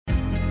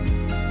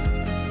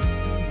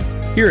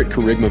Here at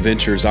Kerygma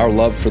Ventures, our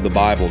love for the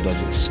Bible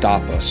doesn't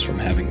stop us from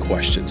having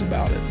questions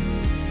about it.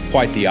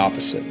 Quite the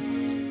opposite.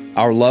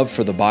 Our love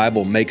for the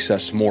Bible makes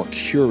us more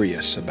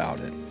curious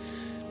about it.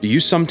 Do you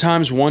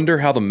sometimes wonder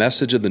how the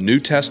message of the New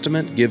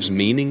Testament gives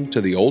meaning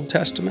to the Old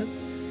Testament?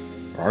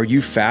 Or are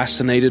you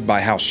fascinated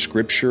by how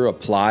Scripture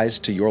applies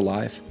to your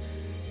life?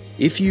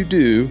 If you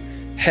do,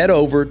 head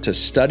over to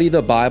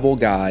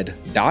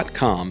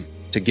studythebibleguide.com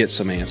to get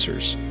some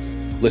answers.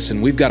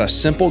 Listen, we've got a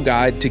simple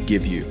guide to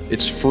give you.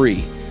 It's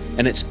free,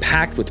 and it's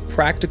packed with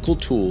practical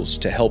tools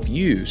to help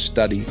you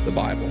study the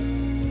Bible.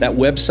 That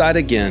website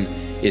again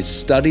is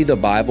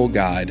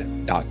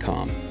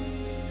studythebibleguide.com.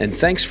 And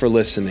thanks for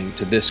listening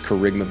to this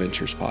Kerygma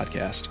Ventures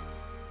podcast.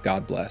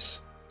 God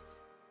bless.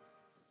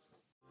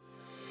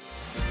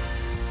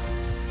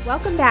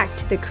 Welcome back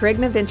to the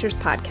Kerygma Ventures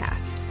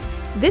podcast.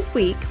 This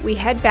week, we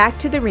head back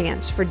to the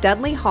ranch for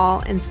Dudley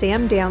Hall and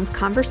Sam Down's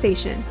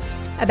conversation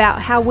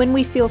about how when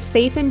we feel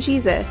safe in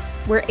Jesus,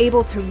 we're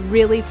able to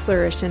really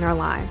flourish in our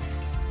lives.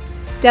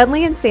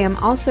 Dudley and Sam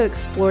also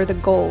explore the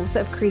goals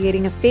of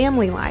creating a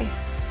family life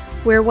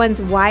where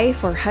one's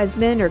wife or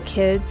husband or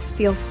kids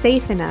feel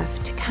safe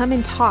enough to come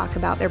and talk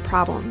about their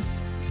problems.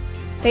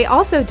 They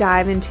also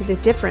dive into the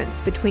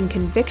difference between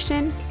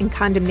conviction and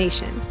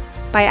condemnation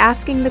by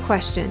asking the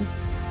question,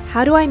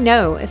 how do I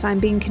know if I'm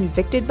being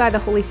convicted by the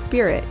Holy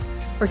Spirit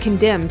or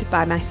condemned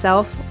by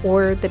myself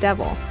or the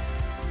devil?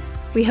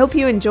 We hope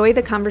you enjoy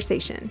the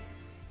conversation.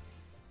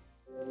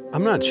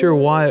 I'm not sure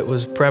why it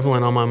was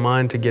prevalent on my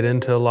mind to get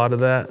into a lot of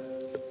that,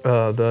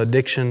 the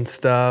addiction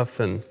stuff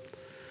and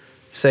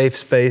safe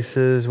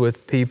spaces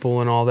with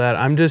people and all that.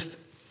 I'm just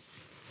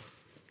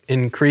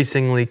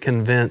increasingly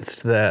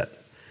convinced that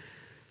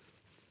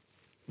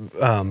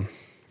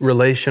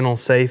relational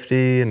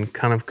safety and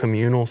kind of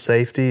communal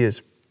safety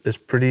is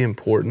pretty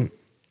important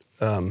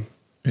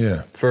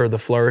for the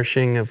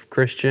flourishing of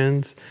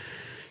Christians.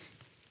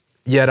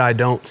 Yet I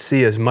don't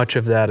see as much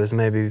of that as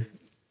maybe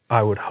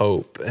I would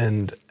hope.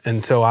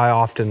 And so I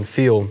often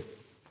feel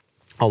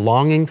a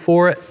longing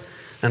for it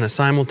and a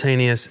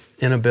simultaneous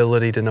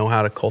inability to know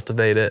how to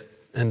cultivate it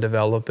and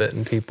develop it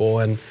in people.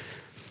 And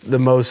the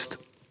most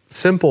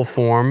simple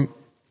form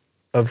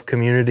of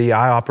community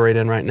I operate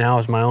in right now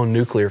is my own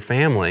nuclear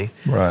family.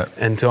 Right.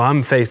 And so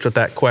I'm faced with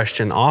that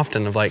question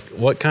often of like,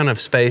 what kind of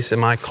space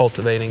am I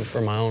cultivating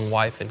for my own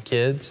wife and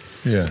kids?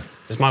 Yeah.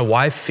 Does my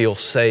wife feel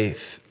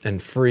safe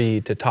and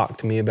free to talk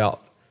to me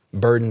about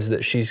burdens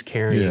that she's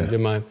carrying? Yeah. Do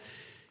my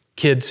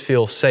kids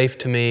feel safe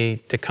to me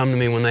to come to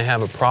me when they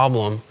have a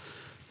problem?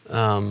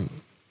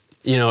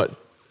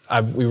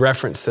 We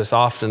reference this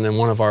often in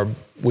one of our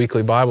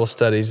weekly Bible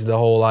studies, the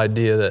whole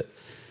idea that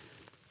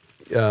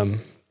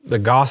the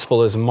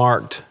gospel is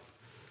marked.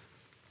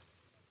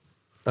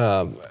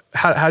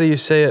 How do you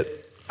say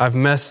it? I've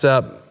messed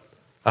up.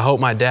 I hope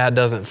my dad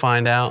doesn't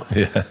find out.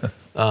 Yeah.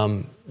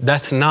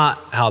 That's not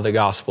how the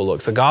gospel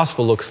looks. The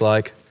gospel looks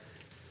like,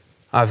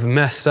 I've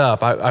messed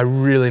up. I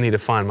really need to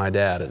find my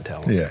dad and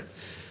tell him. Yeah.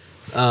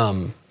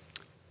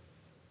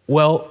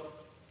 Well,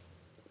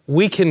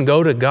 we can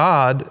go to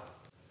God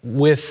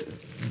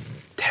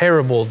with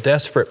terrible,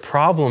 desperate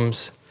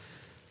problems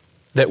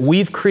that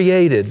we've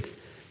created,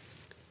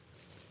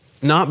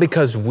 not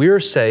because we're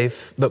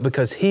safe, but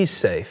because He's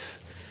safe.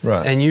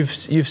 Right. And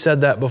you've said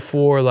that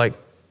before, like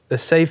the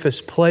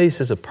safest place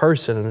is a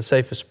person, and the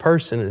safest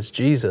person is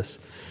Jesus.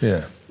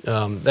 Yeah.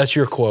 That's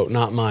your quote,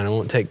 not mine. I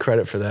won't take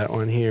credit for that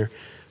on here.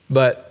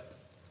 But,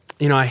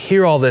 I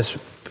hear all this,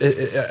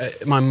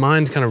 my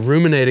mind kind of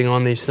ruminating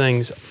on these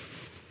things.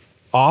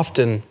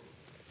 Often,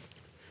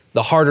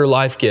 the harder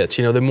life gets,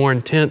 the more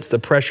intense the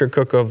pressure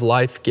cooker of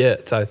life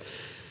gets. I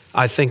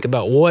think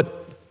about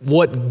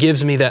what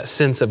gives me that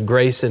sense of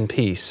grace and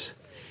peace.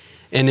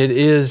 And it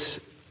is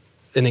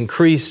an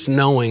increased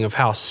knowing of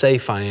how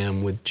safe I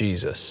am with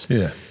Jesus.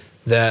 Yeah.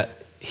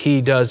 That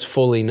He does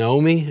fully know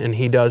me and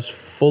He does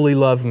fully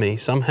love me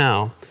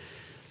somehow.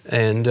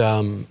 And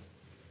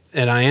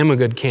I am a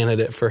good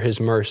candidate for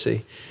His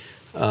mercy.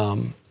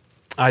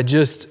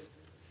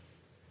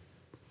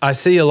 I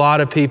see a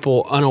lot of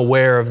people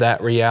unaware of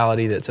that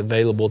reality that's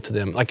available to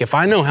them. Like if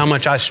I know how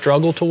much I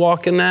struggle to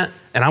walk in that,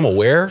 and I'm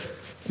aware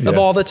of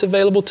all that's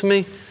available to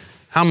me,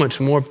 how much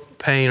more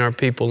pain are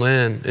people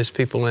in,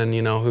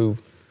 who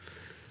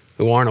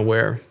aren't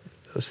aware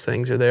those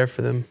things are there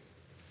for them.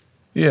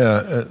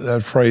 Yeah,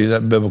 that phrase,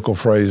 that biblical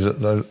phrase,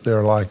 that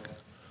they're like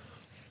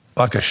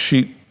a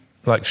sheep,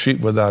 like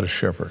sheep without a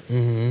shepherd.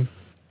 Mm-hmm.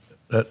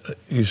 That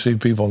you see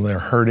people and they're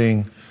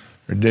hurting,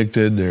 they're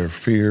addicted, they're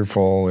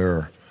fearful,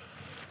 they're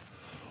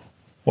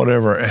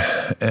whatever,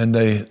 and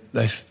they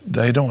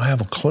don't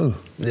have a clue.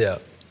 Yeah.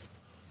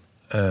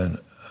 And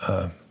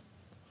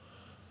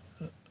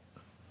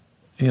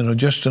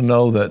just to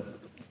know that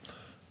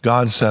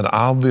God said,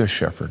 "I'll be a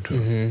shepherd."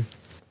 Mm-hmm.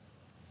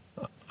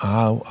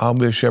 I'll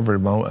be a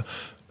shepherd.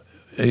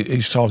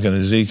 He's talking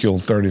in Ezekiel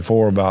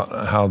 34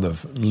 about how the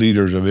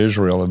leaders of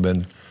Israel have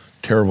been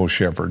terrible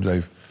shepherds.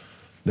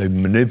 They've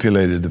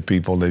manipulated the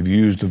people, they've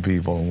used the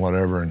people and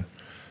whatever. And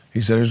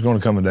he said, there's going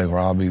to come a day where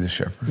I'll be the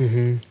shepherd.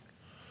 Mm-hmm.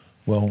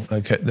 Well,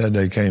 that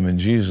day came in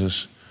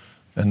Jesus,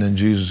 and then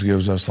Jesus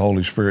gives us the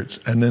Holy Spirit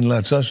and then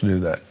lets us do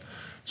that.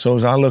 So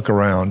as I look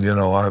around,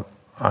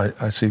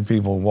 I see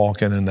people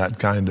walking in that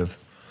kind of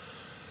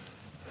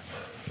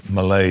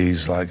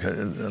malaise, like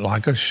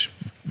a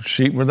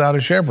sheep without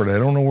a shepherd. They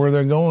don't know where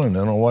they're going. They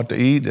don't know what to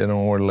eat. They don't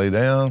know where to lay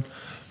down.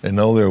 They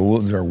know there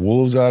are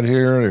wolves out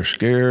here. They're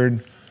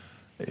scared.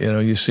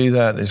 You see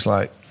that. It's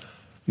like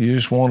you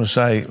just want to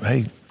say,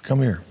 hey,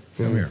 come here.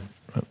 Let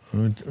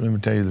me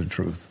tell you the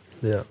truth.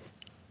 Yeah.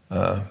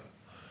 But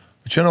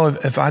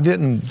if I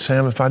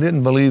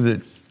didn't believe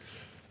that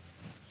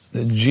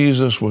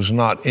Jesus was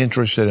not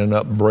interested in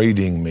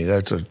upbraiding me,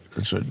 that's a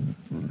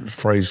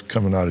phrase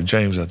coming out of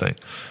James, I think.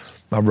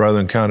 My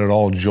brethren, count it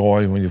all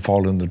joy when you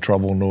fall into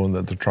trouble, knowing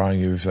that the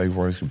trying of your faith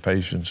works with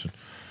patience. And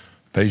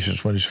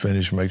patience, when it's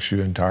finished, makes you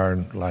entire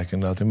and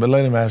lacking nothing. But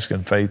let him ask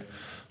in faith,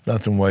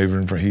 nothing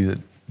wavering, for he that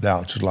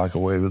doubts is like a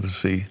wave of the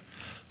sea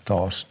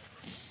tossed.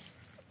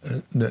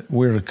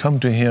 We're to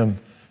come to him,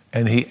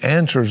 and he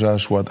answers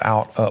us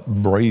without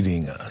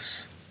upbraiding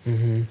us.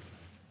 Mm-hmm.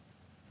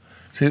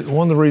 See,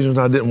 one of the reasons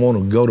I didn't want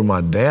to go to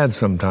my dad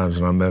sometimes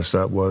when I messed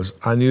up was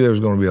I knew there was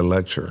going to be a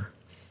lecture.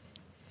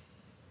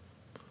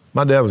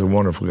 My dad was a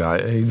wonderful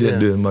guy. He didn't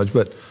do much,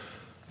 but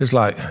it's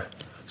like,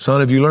 son,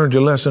 have you learned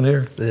your lesson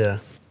here? Yeah.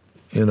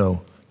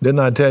 Didn't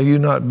I tell you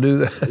not to do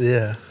that?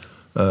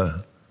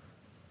 Yeah.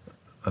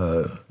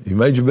 You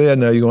made your bed,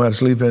 now you're going to have to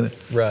sleep in it.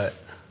 Right.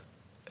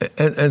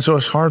 And so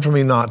it's hard for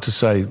me not to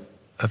say,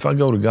 if I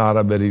go to God,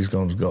 I bet he's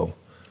going to go,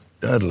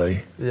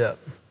 Dudley,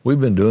 we've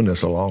been doing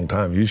this a long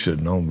time. You should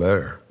have known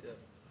better. Yeah.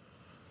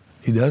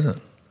 He doesn't.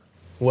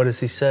 What does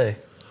he say?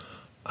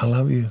 I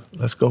love you.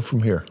 Let's go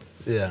from here.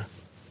 Yeah.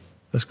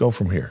 Let's go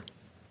from here.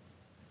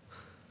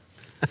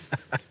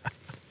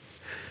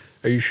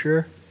 Are you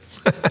sure?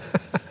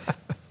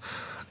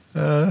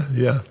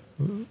 Yeah.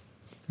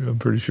 I'm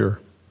pretty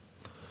sure.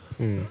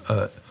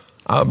 I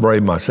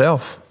upbraid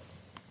myself.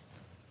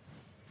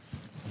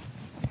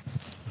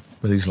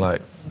 But he's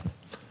like,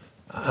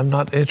 I'm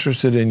not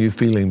interested in you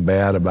feeling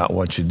bad about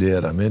what you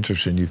did. I'm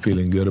interested in you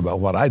feeling good about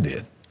what I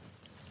did.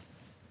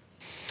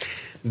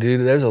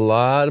 Dude, there's a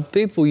lot of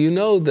people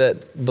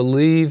that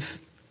believe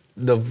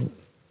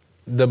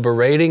the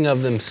berating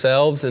of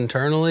themselves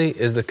internally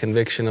is the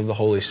conviction of the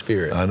Holy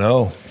Spirit. I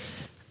know.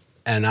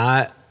 And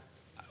I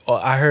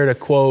heard a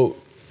quote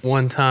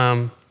one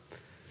time,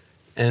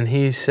 and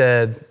he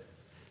said,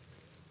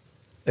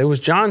 it was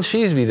John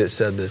Sheesby that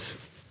said this,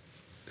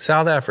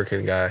 South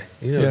African guy.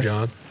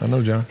 John. I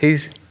know John.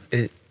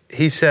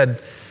 He said,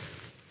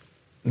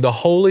 the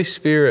Holy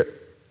Spirit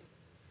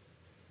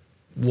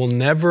will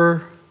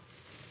never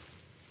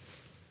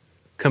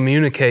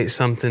communicate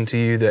something to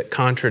you that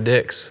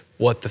contradicts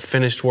what the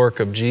finished work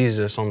of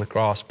Jesus on the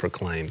cross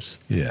proclaims.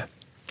 Yeah.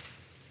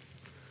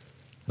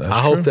 I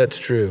hope that's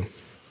true.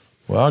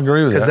 Well, I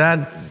agree with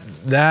that.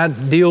 Because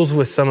that deals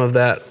with some of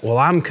that, well,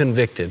 I'm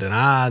convicted,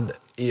 and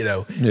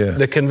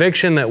the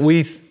conviction that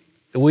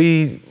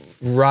we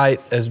write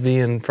as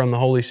being from the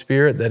Holy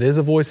Spirit, that is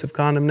a voice of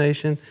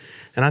condemnation.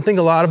 And I think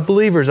a lot of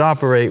believers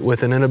operate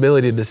with an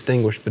inability to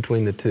distinguish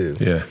between the two.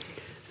 Yeah.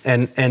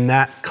 And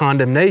that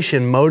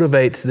condemnation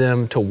motivates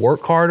them to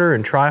work harder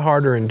and try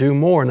harder and do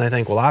more. And they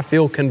think, well, I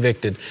feel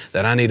convicted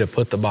that I need to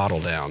put the bottle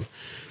down.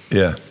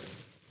 Yeah.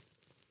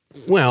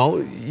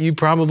 Well, you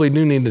probably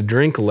do need to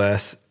drink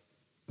less,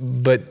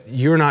 but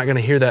you're not going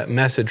to hear that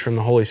message from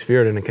the Holy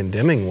Spirit in a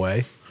condemning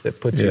way that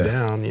puts you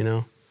down,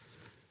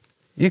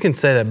 You can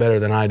say that better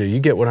than I do. You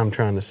get what I'm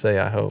trying to say,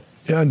 I hope.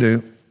 Yeah, I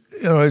do.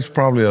 It's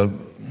probably a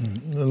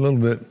little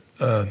bit,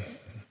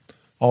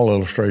 all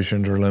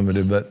illustrations are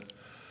limited, but,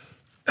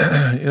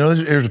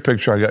 here's a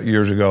picture I got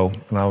years ago,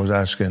 and I was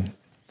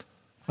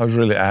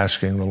really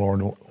asking the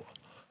Lord,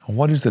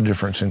 what is the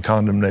difference in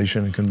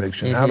condemnation and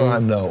conviction? Mm-hmm. How do I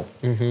know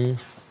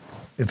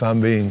if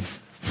I'm being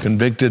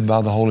convicted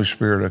by the Holy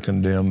Spirit or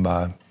condemned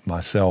by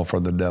myself or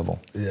the devil?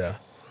 Yeah.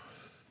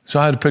 So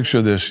I had a picture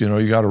of this,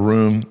 you got a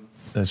room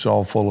that's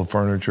all full of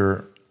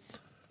furniture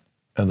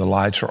and the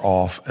lights are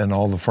off and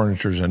all the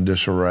furniture's in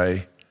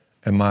disarray.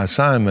 And my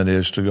assignment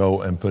is to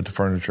go and put the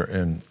furniture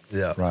in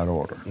right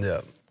order.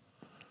 Yeah.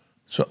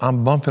 So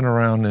I'm bumping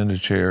around into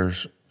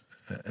chairs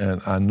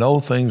and I know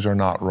things are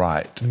not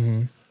right.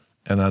 Mm-hmm.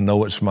 And I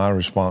know it's my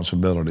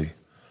responsibility.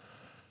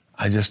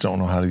 I just don't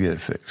know how to get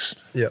it fixed.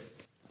 Yep.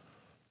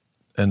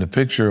 And the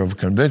picture of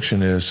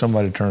conviction is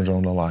somebody turns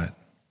on the light.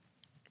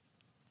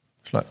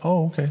 It's like,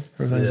 oh, okay,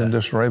 everything's in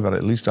disarray, but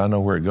at least I know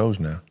where it goes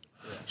now.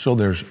 So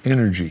there's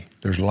energy,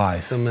 there's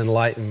life. Some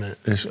enlightenment.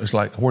 It's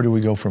like, where do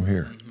we go from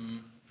here? Mm-hmm.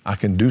 I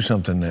can do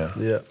something now.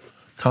 Yeah.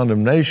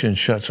 Condemnation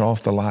shuts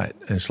off the light.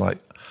 And it's like,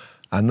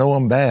 I know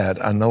I'm bad.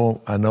 I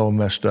know I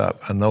messed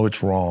up. I know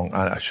it's wrong.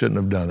 I shouldn't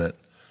have done it.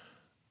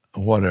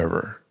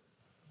 Whatever.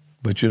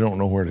 But you don't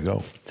know where to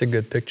go. It's a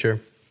good picture.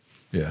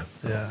 Yeah.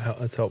 Yeah,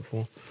 that's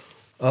helpful.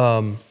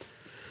 I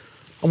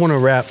want to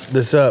wrap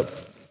this up.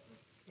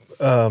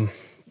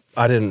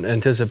 I didn't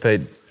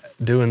anticipate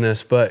doing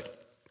this, but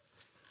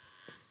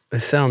it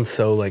sounds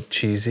so like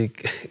cheesy.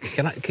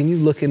 Can you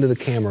look into the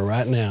camera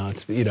right now?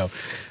 It's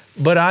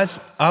But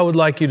I would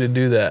like you to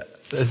do that.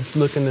 Let's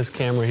look in this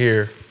camera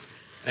here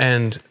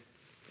and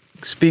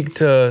speak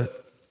to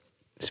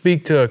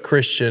a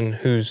Christian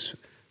who's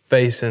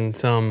facing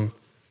some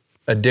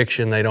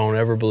addiction they don't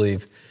ever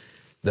believe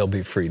they'll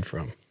be freed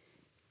from.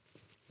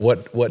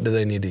 What do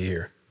they need to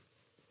hear?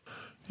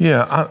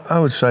 Yeah, I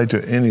would say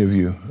to any of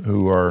you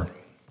who are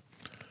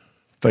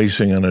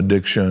facing an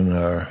addiction,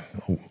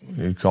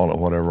 you call it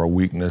whatever, a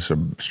weakness, a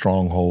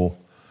stronghold,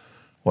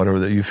 whatever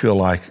that you feel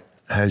like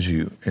has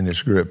you in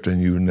its grip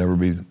and you will never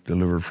be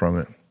delivered from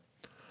it.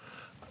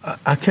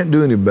 I can't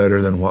do any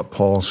better than what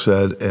Paul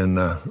said in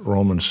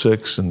Romans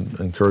 6, and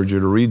encourage you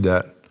to read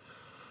that.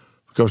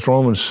 Because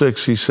Romans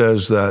 6, he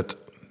says that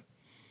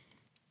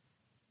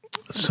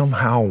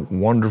somehow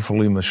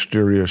wonderfully,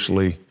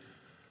 mysteriously,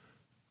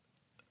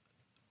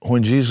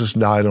 when Jesus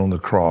died on the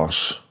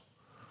cross,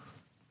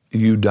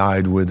 you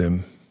died with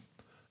him.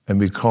 And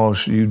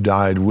because you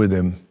died with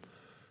him,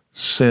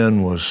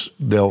 sin was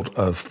dealt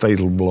a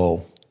fatal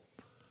blow.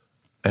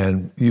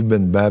 And you've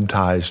been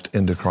baptized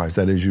into Christ.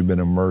 That is, you've been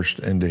immersed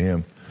into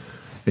him.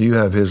 And you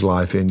have his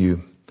life in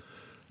you.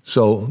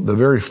 So the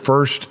very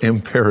first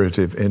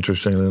imperative,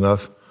 interestingly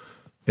enough,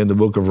 in the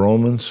book of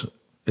Romans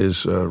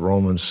is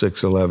Romans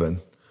 6:11.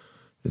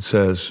 It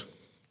says,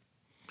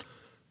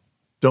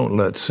 don't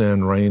let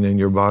sin reign in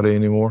your body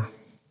anymore.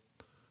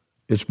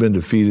 It's been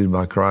defeated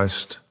by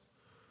Christ.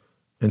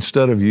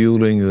 Instead of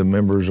yielding the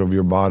members of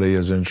your body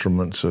as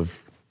instruments of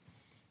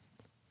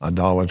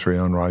idolatry,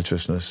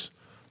 unrighteousness,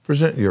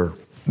 present your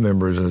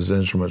members as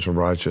instruments of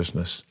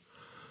righteousness.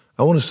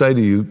 I want to say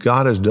to you,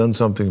 God has done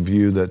something for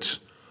you that's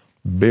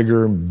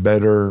bigger,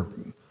 better,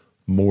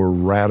 more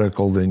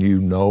radical than you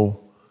know.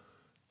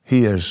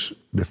 He has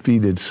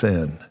defeated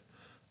sin,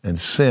 and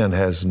sin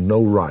has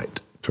no right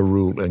to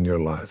rule in your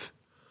life.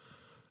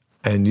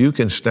 And you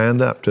can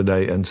stand up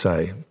today and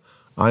say,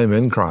 I am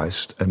in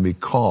Christ, and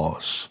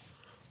because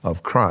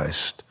of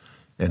Christ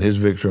and his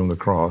victory on the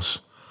cross,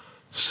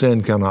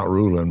 sin cannot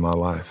rule in my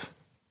life.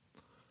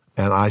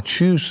 And I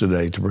choose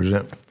today to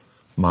present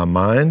my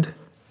mind,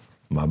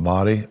 my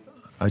body,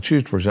 I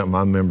choose to present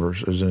my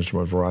members as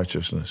instruments of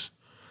righteousness.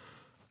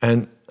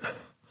 And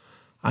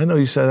I know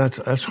you say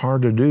that's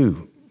hard to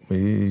do.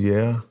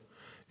 Yeah,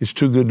 it's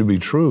too good to be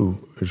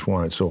true is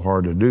why it's so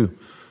hard to do.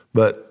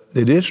 But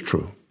it is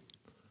true.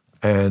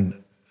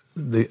 And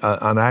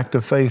an act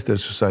of faith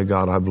is to say,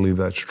 God, I believe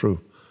that's true.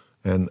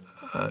 And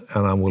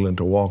I'm willing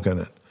to walk in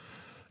it.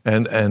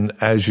 And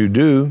as you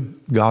do,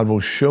 God will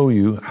show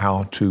you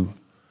how to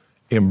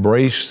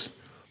embrace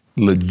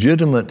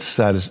legitimate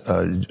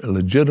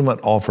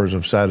offers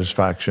of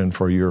satisfaction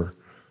for your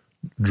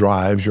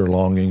drives, your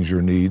longings,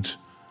 your needs,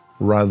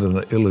 rather than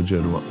an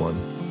illegitimate one.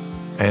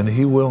 And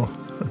he will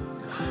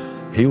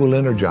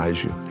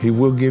energize you. He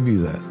will give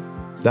you that.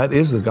 That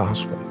is the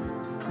gospel.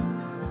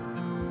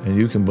 And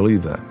you can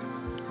believe that.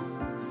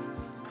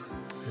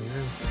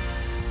 Amen.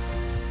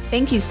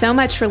 Thank you so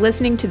much for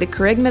listening to the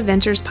Kerygma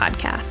Ventures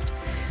podcast.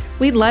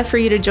 We'd love for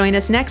you to join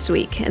us next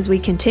week as we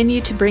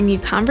continue to bring you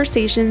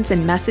conversations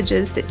and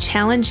messages that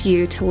challenge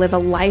you to live a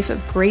life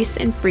of grace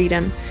and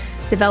freedom,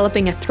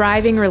 developing a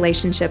thriving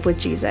relationship with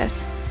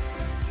Jesus.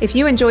 If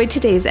you enjoyed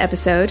today's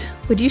episode,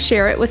 would you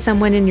share it with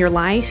someone in your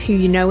life who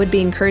you know would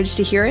be encouraged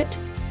to hear it?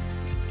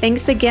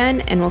 Thanks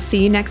again, and we'll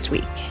see you next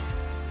week.